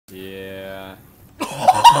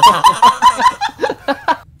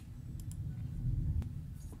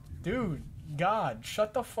god,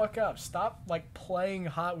 shut the fuck up. Stop, like, playing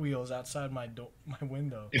Hot Wheels outside my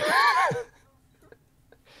window.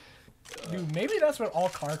 Dude, maybe that's what all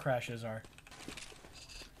car crashes are.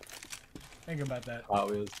 Think about that.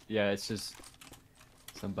 Hot Wheels. Yeah, it's just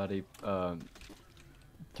somebody.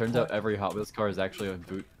 Turns out every Hot Wheels car is actually a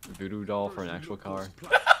voodoo doll for an actual car.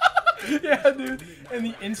 Yeah, dude. And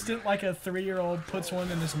the instant, like, a 3-year-old puts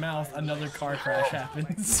one in his mouth, another car crash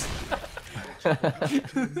happens.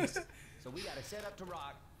 So we gotta set up to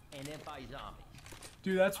rock and then fight zombies.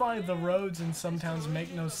 Dude, that's why the roads in some towns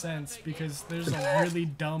make no sense, because there's a really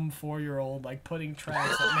dumb 4-year-old, like, putting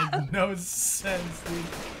tracks that make no sense, dude.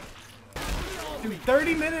 Dude,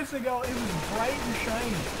 30 minutes ago, it was bright and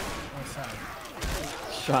shiny. Oh, sorry.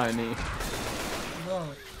 Shiny.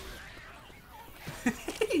 Bro.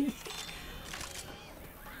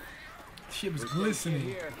 Shit was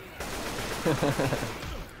glistening.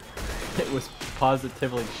 It was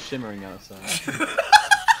positively shimmering outside.